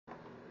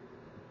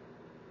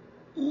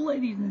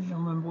Ladies and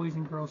gentlemen, boys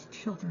and girls,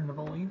 children of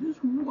all ages,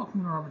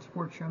 welcome to Robert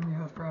Sports Show. I'm your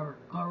host, Robert.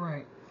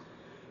 Alright,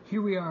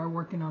 here we are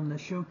working on the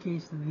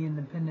showcase of the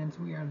independents.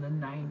 We are the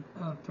 9th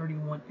of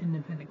 31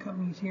 independent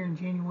companies here in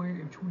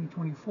January of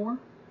 2024.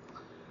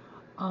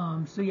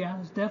 So yeah,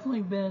 it's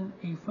definitely been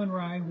a fun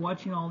ride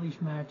watching all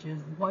these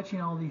matches, watching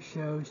all these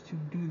shows to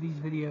do these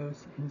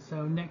videos. And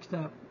so next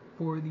up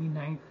for the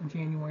 9th of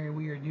January,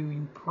 we are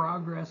doing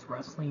Progress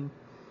Wrestling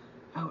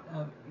out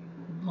of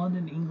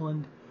London,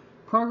 England.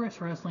 Progress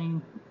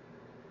Wrestling,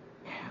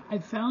 I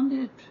found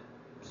it,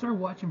 started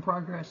watching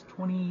Progress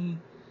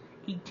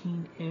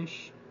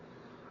 2018-ish,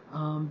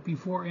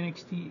 before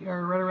NXT,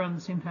 or right around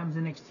the same time as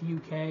NXT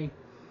UK.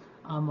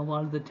 A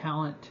lot of the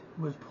talent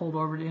was pulled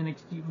over to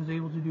NXT, was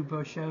able to do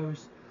both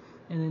shows,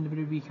 and then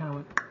WWE kind of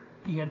went,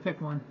 you got to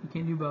pick one, you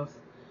can't do both.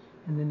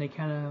 And then they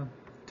kind of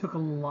took a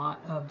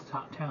lot of the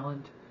top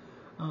talent.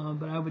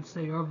 But I would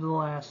say over the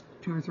last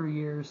 2 or 3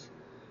 years,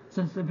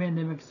 since the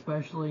pandemic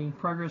especially,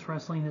 Progress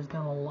Wrestling has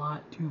done a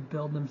lot to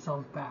build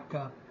themselves back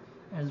up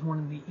as one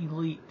of the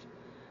elite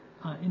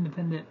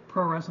independent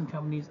pro wrestling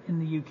companies in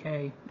the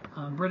UK.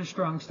 British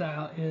Strong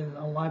Style is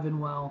alive and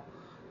well,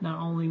 not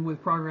only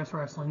with Progress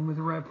Wrestling, with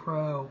Red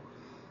Pro,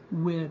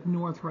 with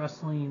North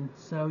Wrestling.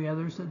 So yeah,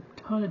 there's a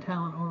ton of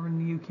talent over in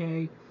the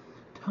UK,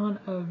 ton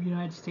of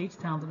United States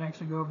talent that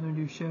actually go over there and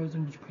do shows,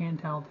 and Japan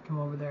talent that come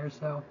over there.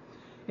 So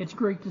it's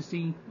great to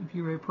see if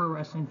you're a pro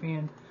wrestling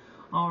fan.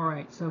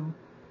 Alright, so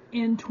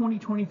in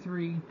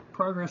 2023,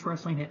 Progress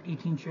Wrestling had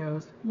 18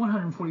 shows,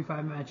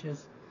 145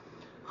 matches,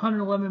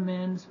 111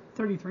 men's,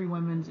 33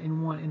 women's,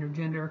 and 1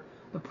 intergender.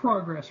 The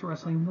Progress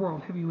Wrestling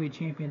World Heavyweight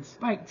Champion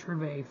Spike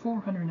Trivet,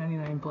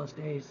 499 plus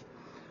days.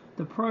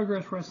 The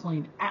Progress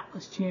Wrestling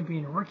Atlas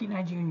Champion Ricky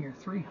Knight Jr.,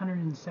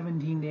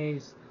 317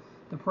 days.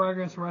 The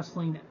Progress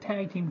Wrestling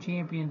Tag Team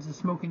Champions, the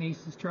Smoking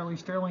Aces Charlie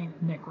Sterling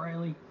and Nick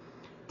Riley,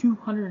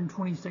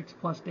 226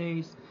 plus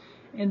days.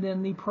 And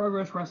then the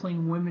Progress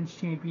Wrestling Women's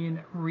Champion,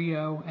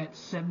 Rio, at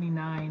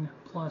 79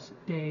 plus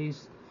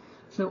days.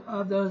 So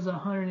of those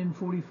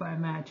 145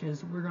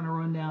 matches, we're going to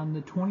run down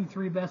the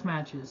 23 best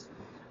matches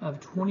of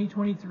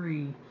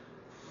 2023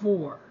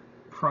 for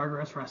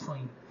Progress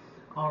Wrestling.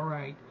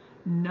 Alright,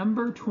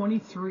 number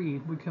 23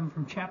 would come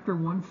from Chapter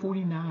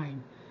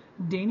 149.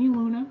 Danny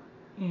Luna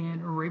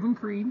and Raven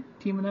Creed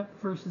teaming up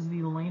versus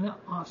the Lena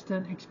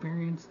Austin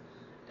Experience,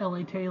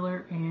 L.A.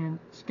 Taylor and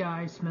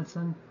Sky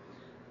Smithson.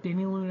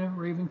 Danny Luna,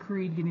 Raven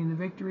Creed getting the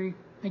victory.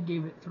 I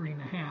gave it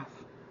 3.5.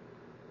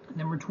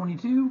 Number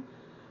 22.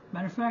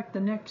 Matter of fact,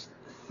 the next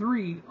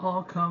 3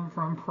 all come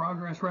from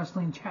Progress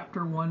Wrestling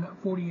Chapter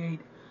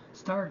 148.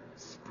 Start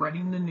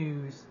spreading the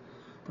news.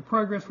 The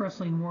Progress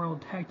Wrestling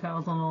World Tag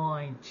Titles on the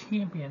line.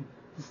 Champion,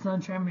 the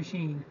Sunshine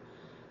Machine,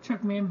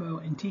 Chuck Mambo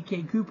and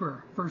TK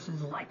Cooper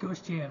versus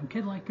Lycos Jam,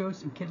 Kid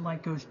Lycos and Kid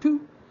Lycos 2.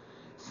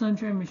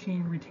 Sunshine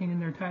Machine retaining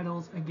their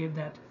titles. I gave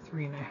that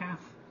 3.5.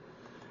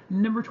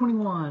 Number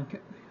 21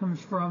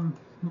 comes from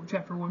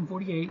Chapter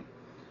 148.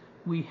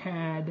 We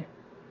had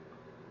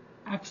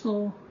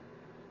Axel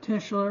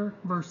Tischler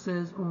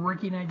versus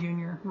Ricky Knight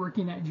Jr.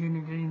 Ricky Knight Jr.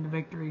 getting the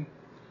victory.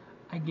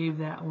 I gave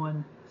that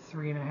one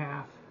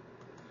 3.5.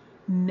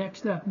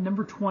 Next up,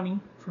 number 20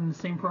 from the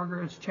same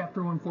Progress,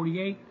 Chapter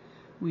 148.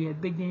 We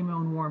had Big Damo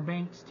and Warren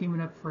Banks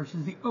teaming up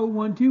versus the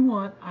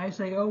 0121. I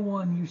say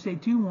 01, you say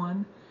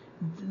 21.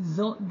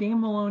 Dan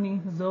Maloney,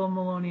 Zilla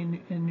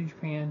Maloney in New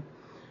Japan,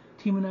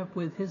 teaming up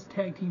with his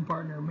tag team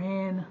partner,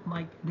 Man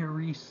Mike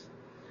DeReese.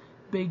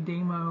 Big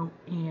Damo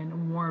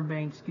and Warren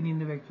Banks getting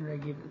the victory. I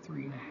gave it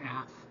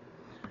 3.5.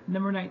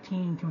 Number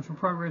 19 comes from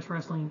Progress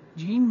Wrestling.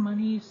 Gene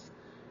Money's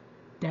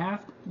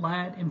Daft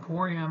Lad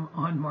Emporium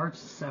on March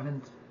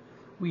 7th.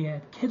 We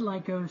had Kid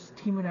Lycos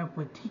teaming up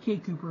with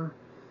TK Cooper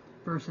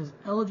versus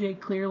LJ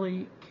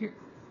Cleary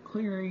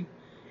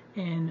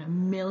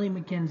and Millie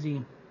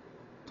McKenzie.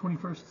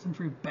 21st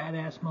century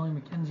badass Millie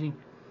McKenzie.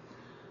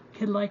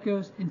 Kid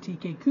Lycos and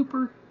TK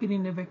Cooper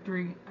getting the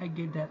victory. I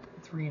gave that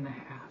 3.5.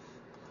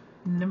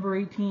 Number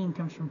 18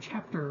 comes from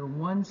Chapter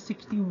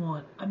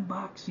 161,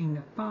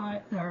 unboxing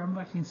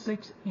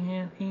 6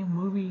 and a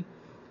movie.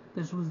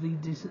 This was the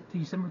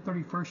December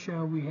 31st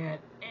show. We had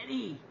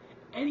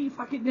Eddie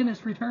fucking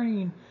Dennis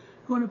returning,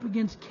 going up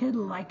against Kid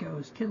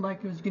Lycos. Kid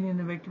Lycos getting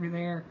the victory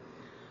there.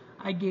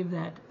 I gave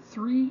that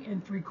 3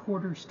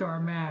 3/4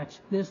 star match.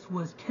 This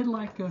was Kid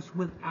Lycos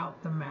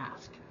without the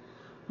mask.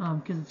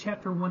 Because it's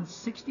Chapter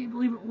 160, I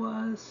believe it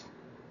was.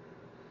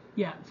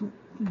 Yeah, it's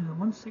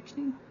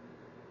 160?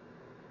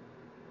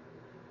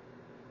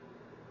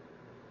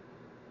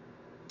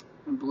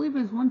 I believe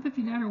it was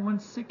 159 or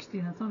 160,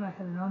 and I thought I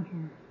had it on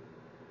here.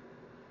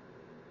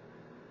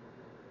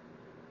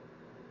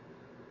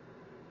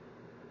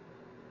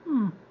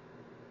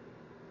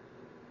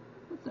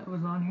 What that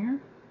was on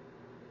here.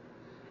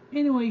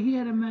 Anyway, he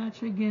had a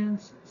match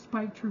against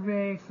Spike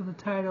Trivet for the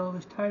title. It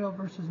was title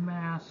versus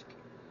mask.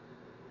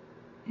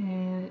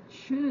 And it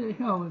should...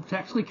 Oh, it's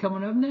actually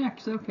coming up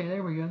next. Okay,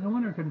 there we go. No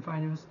wonder I couldn't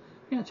find it. It was,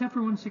 yeah, Chapter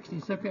 160.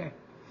 It's okay.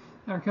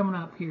 They're coming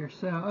up here.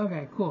 So,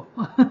 okay, cool.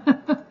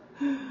 I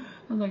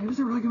was like, it was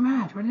a really good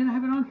match. Why didn't I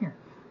have it on here?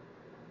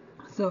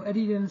 So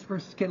Eddie Dennis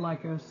versus Kid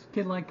Lycos.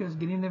 Kid Lycos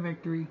getting the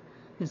victory,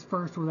 his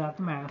first without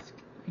the mask.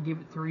 I give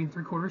it 3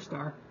 3/4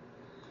 star.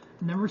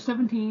 Number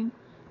 17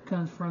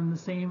 comes from the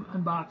same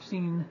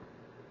unboxing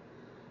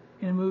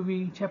in a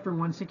movie, Chapter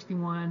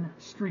 161,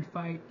 Street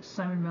Fight,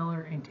 Simon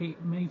Miller and Tate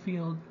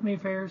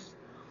Mayfairs.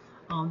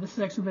 This has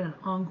actually been an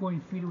ongoing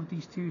feud with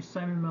these two.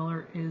 Simon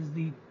Miller is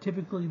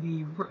typically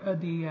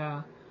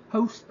the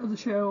host of the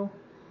show.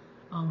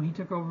 He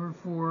took over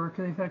because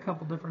they've had a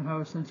couple different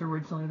hosts since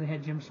originally they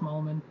had Jim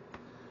Smallman.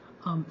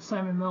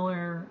 Simon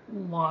Miller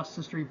lost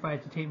the Street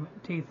Fight to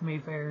Tate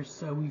Mayfairs,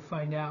 so we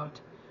find out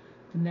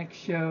the next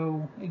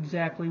show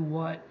exactly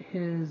what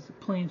his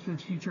plans for the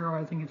future are.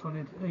 I think it's what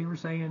they were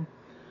saying.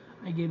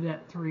 I gave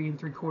that 3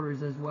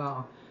 3/4 as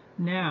well.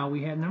 Now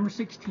we have number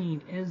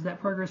 16 is that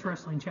Progress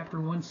Wrestling Chapter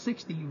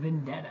 160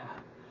 Vendetta.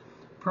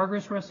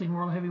 Progress Wrestling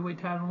World Heavyweight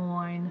Title on the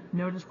line.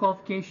 No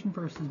disqualification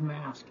versus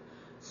mask.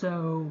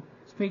 So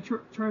Spike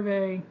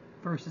Treve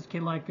versus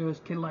Kid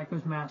Lycos. Kid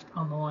Lycos mask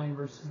on the line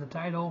versus the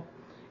title.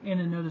 In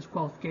a no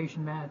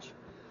disqualification match,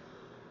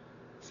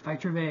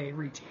 Spike Treve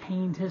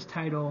retained his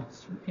title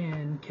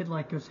and Kid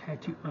Lycos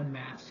had to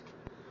unmask.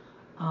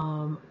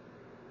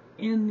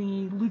 In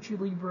the Lucha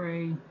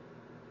Libre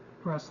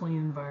wrestling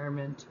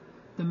environment,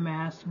 the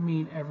masks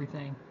mean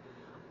everything.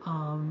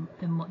 And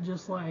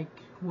just like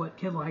what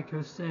Kid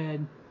Lycos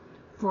said,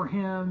 for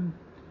him,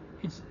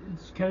 it's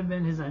kind of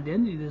been his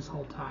identity this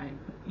whole time.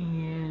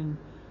 And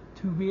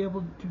to be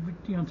able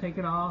to take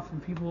it off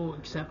and people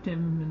accept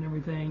him and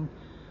everything,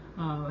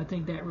 I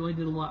think that really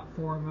did a lot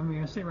for him. I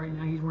mean, I say right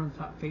now he's one of the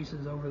top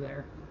faces over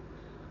there.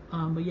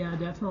 But yeah, I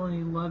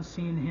definitely love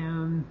seeing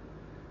him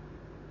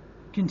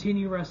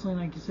continue wrestling.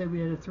 Like you said, we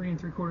had a 3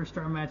 3/4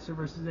 star match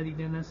versus Eddie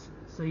Dennis.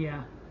 So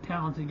yeah,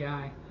 talented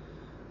guy.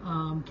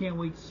 Can't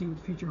wait to see what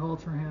the future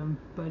holds for him.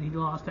 But he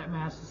lost that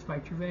match to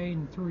Spike Treve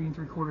in a 3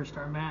 3/4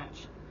 star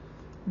match.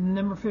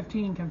 Number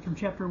 15 comes from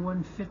Chapter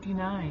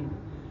 159.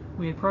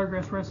 We had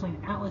Progress Wrestling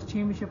Atlas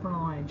Championship on the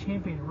line.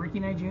 Champion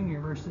Ricky Knight Jr.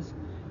 versus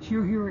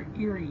Shirohiro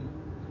Iri.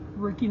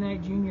 Ricky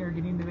Knight Jr.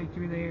 getting the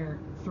victory there,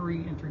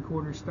 3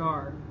 3/4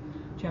 star.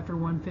 Chapter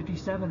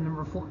 157,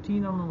 number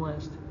 14 on the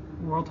list.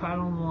 World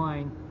title on the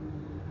line.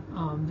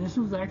 This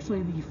was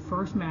actually the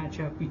first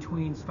matchup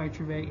between Spike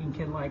Treve and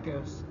Kid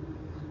Lycos.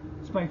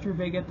 Spike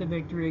Treve got the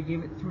victory. I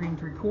gave it 3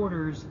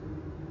 3/4,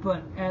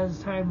 but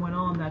as time went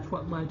on, that's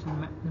what led to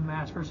the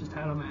mask versus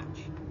title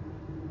match.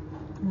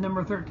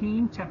 Number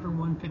 13, Chapter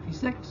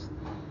 156,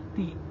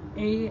 the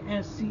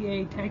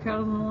ASCA tag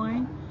title on the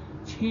line.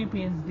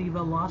 Champions the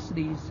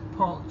Velocities,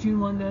 June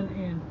London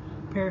and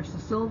Paris Da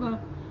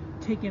Silva,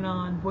 taking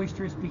on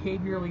Boisterous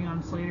Behavior,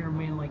 Leon Slater and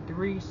Man Like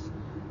DeReese.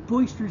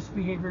 Boisterous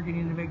Behavior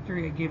getting the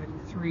victory. I gave it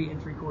 3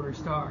 3/4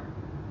 star.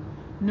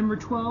 Number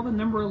 12 and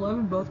number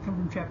 11 both come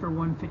from Chapter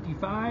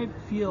 155,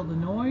 Feel the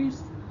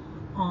Noise,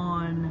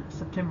 on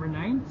September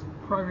 9th.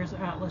 Progress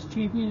Atlas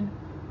champion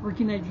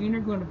Ricky Knight Jr.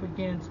 going up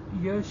against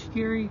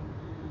Yoshikiri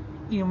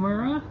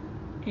Iomura,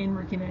 and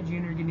Ricky Knight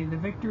Jr. getting the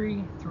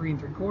victory, 3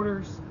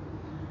 3/4.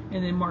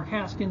 And then Mark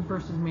Haskins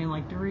versus Man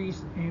Like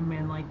DeReese, and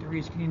Man Like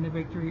DeReese getting the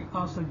victory.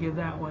 Also give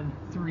that one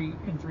 3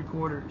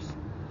 3/4.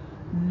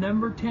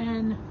 Number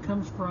 10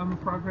 comes from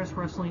Progress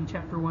Wrestling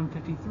Chapter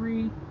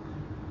 153,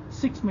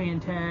 6-man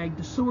tag,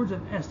 the Swords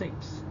of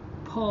Essex,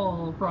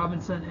 Paul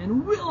Robinson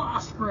and Will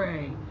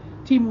Ospreay,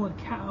 teaming with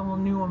Cal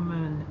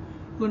Newman,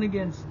 going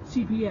against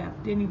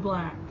CPF, Danny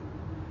Black,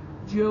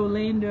 Joe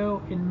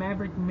Lando and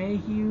Maverick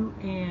Mayhew,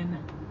 and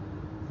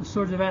the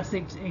Swords of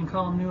Essex and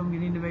Colin Newham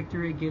getting the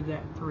victory. I give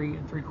that 3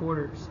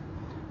 3/4.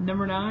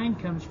 Number 9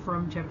 comes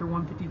from Chapter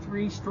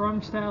 153,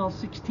 Strong Style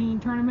 16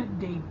 Tournament,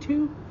 Day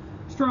 2.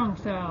 Strong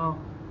Style,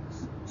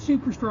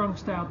 Super Strong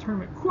Style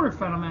Tournament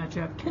quarterfinal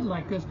matchup, Kid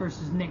Lycos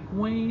versus Nick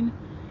Wayne,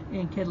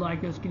 and Kid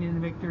Lycos getting the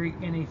victory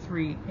in a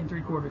 3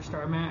 3/4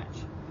 star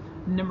match.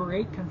 Number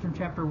 8 comes from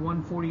Chapter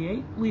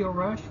 148, Leo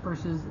Rush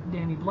versus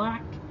Danny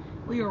Black.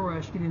 Leo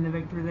Rush getting the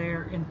victory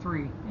there in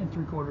 3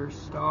 3/4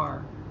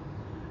 star.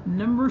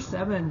 Number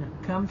 7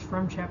 comes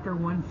from Chapter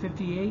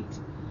 158.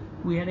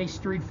 We had a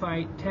Street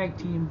Fight tag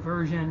team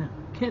version.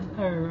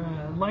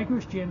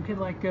 Lycos Jim, Kid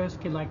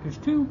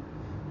Lycos 2,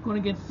 going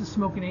against the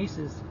Smoking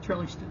Aces,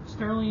 Charlie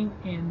Sterling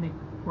and Nick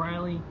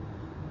Riley.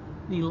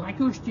 The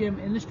Lycos Jim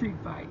in the Street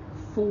Fight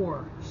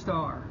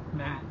 4-star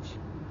match.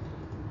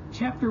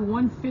 Chapter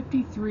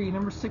 153,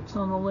 number 6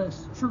 on the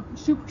list,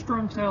 Super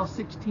Strong Style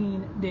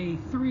 16, Day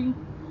 3.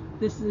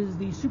 This is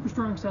the Super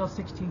Strong Style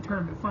 16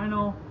 tournament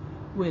final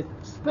with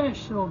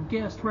special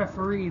guest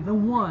referee, the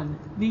one,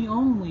 the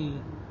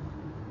only,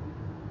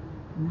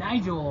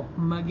 Nigel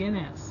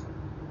McGuinness.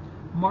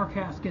 Mark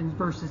Haskins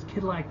versus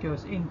Kid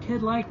Lycos, and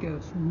Kid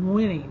Lycos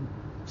winning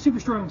Super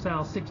Strong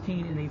Style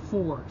 16 in a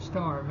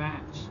 4-star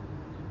match.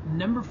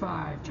 Number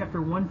 5,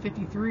 Chapter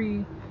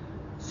 153,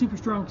 Super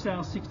Strong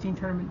Style 16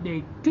 Tournament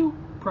Day 2,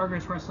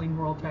 Progress Wrestling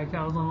World Tag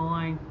Titles on the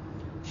line.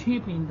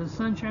 Champion, the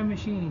Sunshine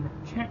Machine,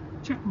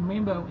 Chuck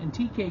Mambo and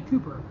TK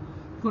Cooper,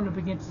 going up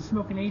against the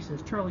Smoking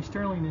Aces, Charlie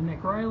Sterling and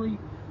Nick Riley.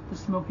 The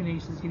Smoking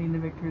Aces getting the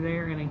victory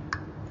there in a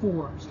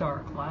 4-star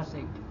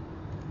classic.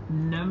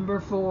 Number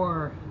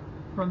 4,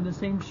 from the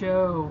same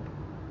show.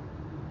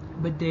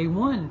 But day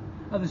one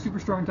of the Super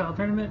Strong Style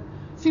Tournament,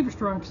 Super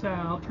Strong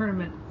Style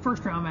Tournament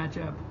first round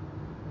matchup.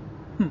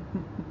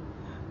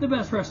 The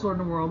best wrestler in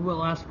the world, Will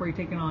Ospreay,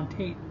 taking on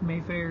Tate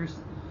Mayfair's.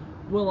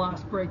 Will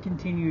Ospreay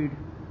continued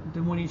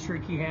the winning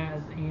streak he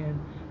has and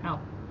how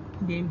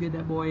damn good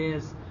that boy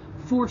is.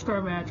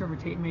 4-star match over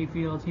Tate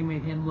Mayfield. He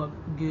made him look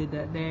good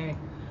that day.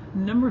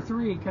 Number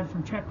 3 comes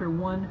from Chapter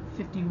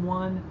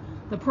 151,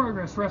 the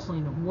Progress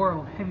Wrestling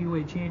World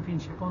Heavyweight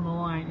Championship on the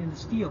line in a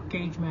steel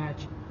cage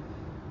match.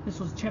 This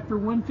was Chapter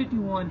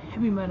 151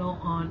 Heavy Metal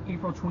on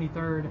April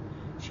 23rd.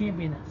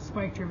 Champion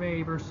Spike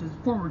Gervais versus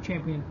former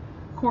champion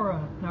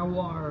Cora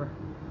Noir.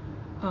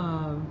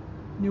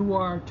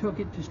 Noir took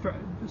it to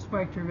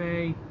Spike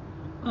Gervais.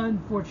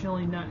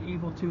 Unfortunately, not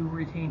able to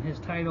retain his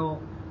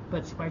title,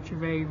 but Spike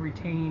Gervais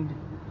retained.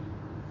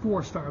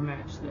 4-star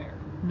match there.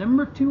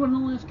 Number 2 on the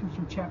list comes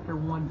from Chapter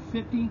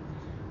 150.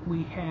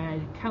 We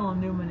had Callum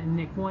Newman and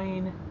Nick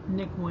Wayne.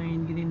 Nick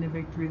Wayne getting the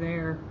victory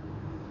there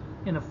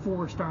in a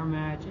 4-star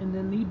match. And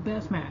then the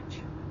best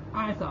match,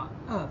 I thought,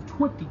 of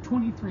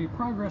 2023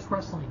 Progress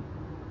Wrestling.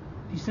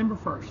 December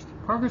 1st,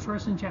 Progress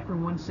Wrestling Chapter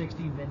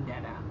 160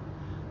 Vendetta.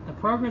 The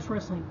Progress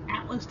Wrestling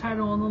Atlas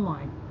title on the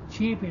line.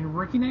 Champion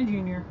Ricky Knight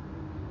Jr.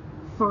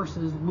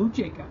 versus Lou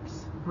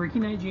Jacobs. Ricky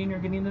Knight Jr.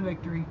 getting the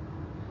victory.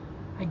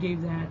 I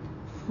gave that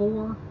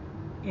 4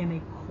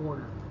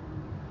 1/4.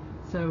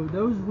 So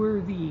those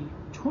were the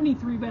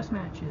 23 best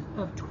matches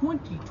of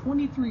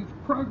 2023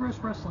 Progress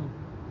Wrestling.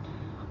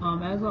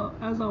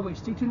 As always,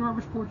 stay tuned to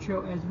Robert Sports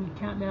Show as we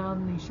count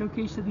down the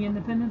Showcase of the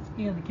Independents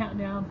and the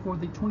countdown for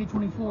the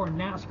 2024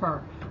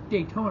 NASCAR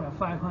Daytona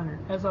 500.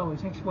 As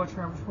always, thanks for watching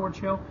Robert Sports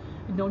Show,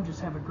 and don't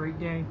just have a great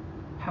day,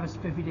 have a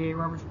spiffy day at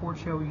Robert Sports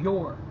Show,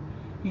 your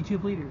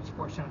YouTube leader in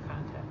sports channel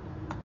content.